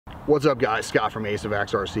What's up guys, Scott from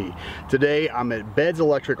BERCC. Today I'm at Bed's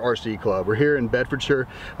Electric RC Club. We're here in Bedfordshire.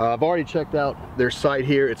 I've already checked out their site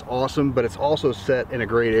here. It's awesome, but it's also set in a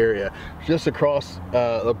great area. Just across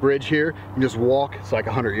a bridge here, you can just walk, it's like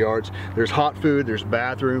 100 yards. There's hot food, there's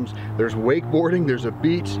bathrooms, there's wakeboarding, there's a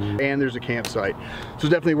beach, and there's a campsite. So it's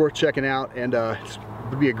definitely worth checking out, and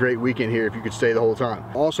it'd be a great weekend here if you could stay the whole time.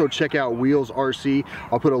 Also check out Wheels RC.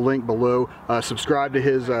 I'll put a link below. Subscribe to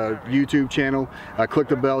his YouTube channel. Click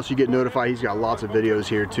the bell so you get notified. He's got lots of videos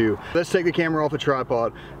here too. Let's take the camera off the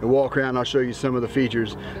tripod and walk around. I'll show you some of the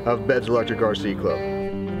features of Bed's Electric RC Club.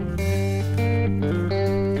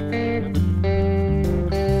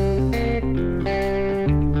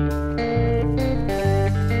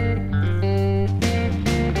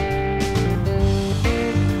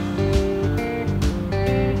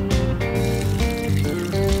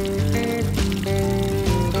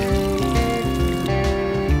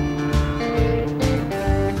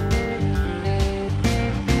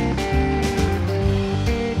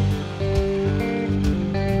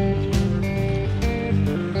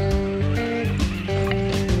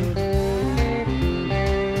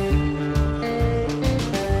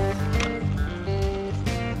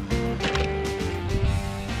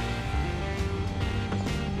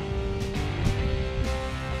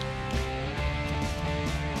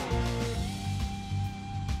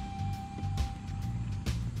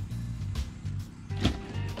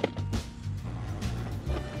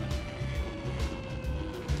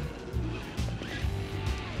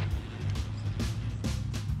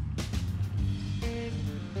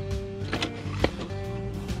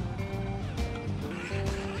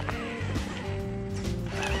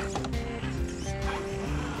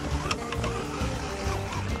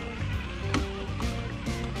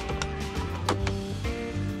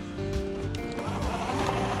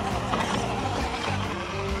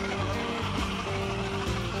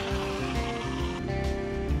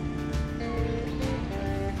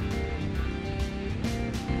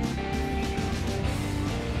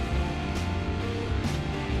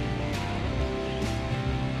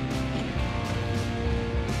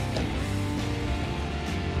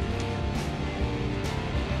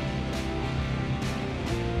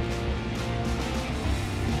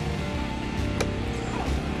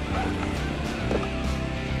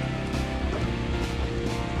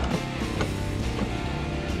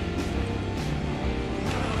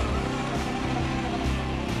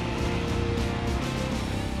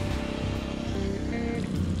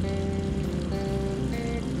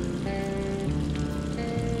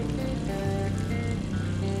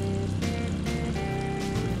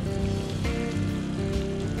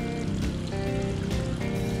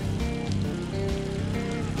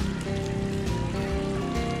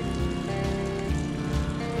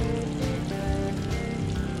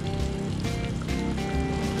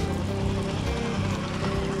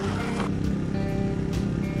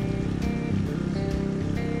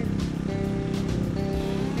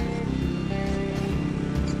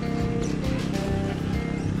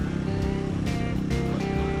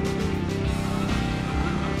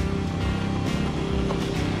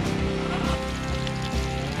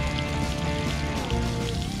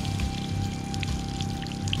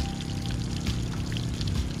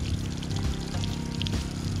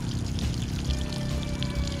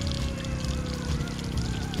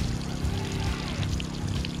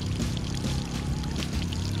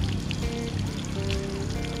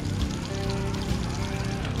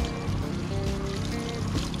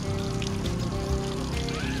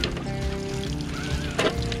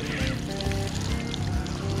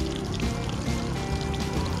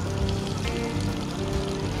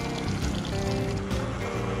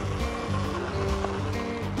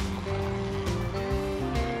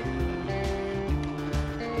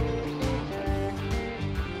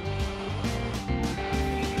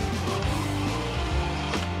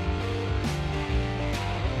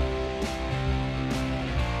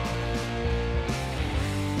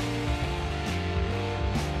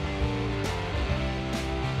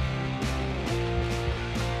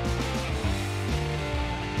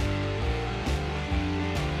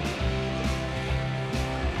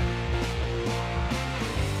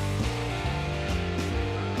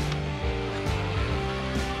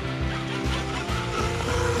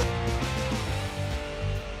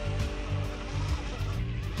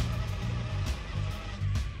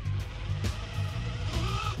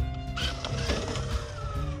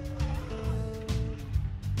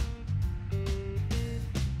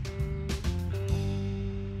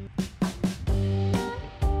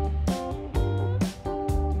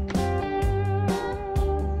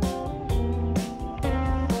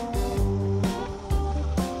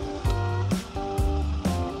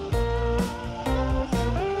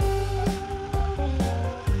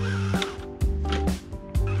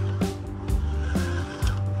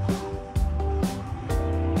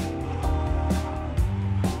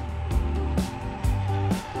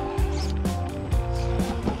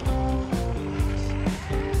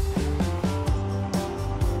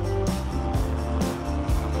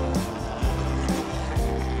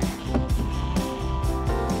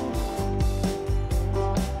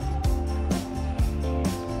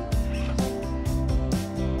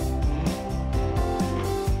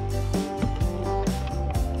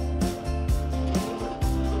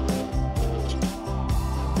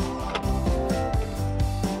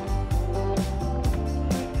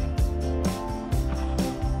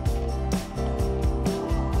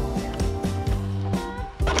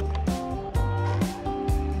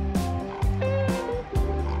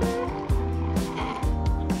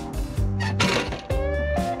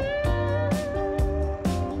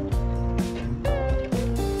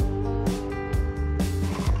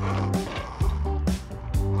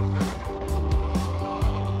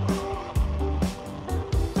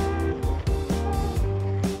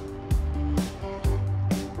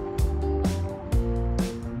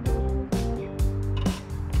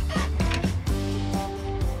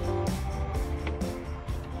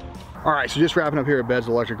 All right, so just wrapping up here at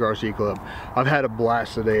B.E.R.C.C Electric RC Club. I've had a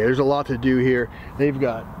blast today. There's a lot to do here. They've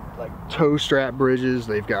got like toe strap bridges,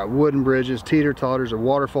 they've got wooden bridges, teeter-totters, a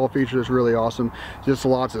waterfall feature that's really awesome. Just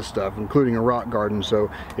lots of stuff, including a rock garden.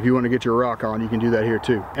 So if you want to get your rock on, you can do that here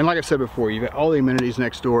too. And like I said before, you've got all the amenities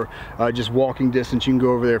next door. Just walking distance, you can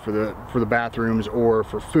go over there for the bathrooms or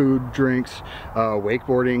for food, drinks,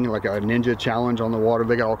 wakeboarding, like a ninja challenge on the water.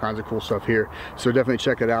 They got all kinds of cool stuff here. So definitely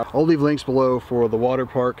check it out. I'll leave links below for the water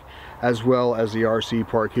park as well as the RC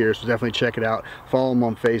park here. So definitely check it out. Follow them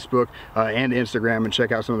on Facebook and Instagram, and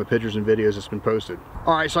check out some of the pictures and videos that's been posted.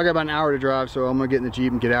 All right, so I got about an hour to drive, so I'm gonna get in the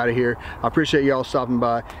Jeep and get out of here. I appreciate y'all stopping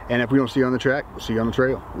by, and if we don't see you on the track, we'll see you on the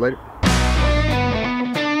trail. Later.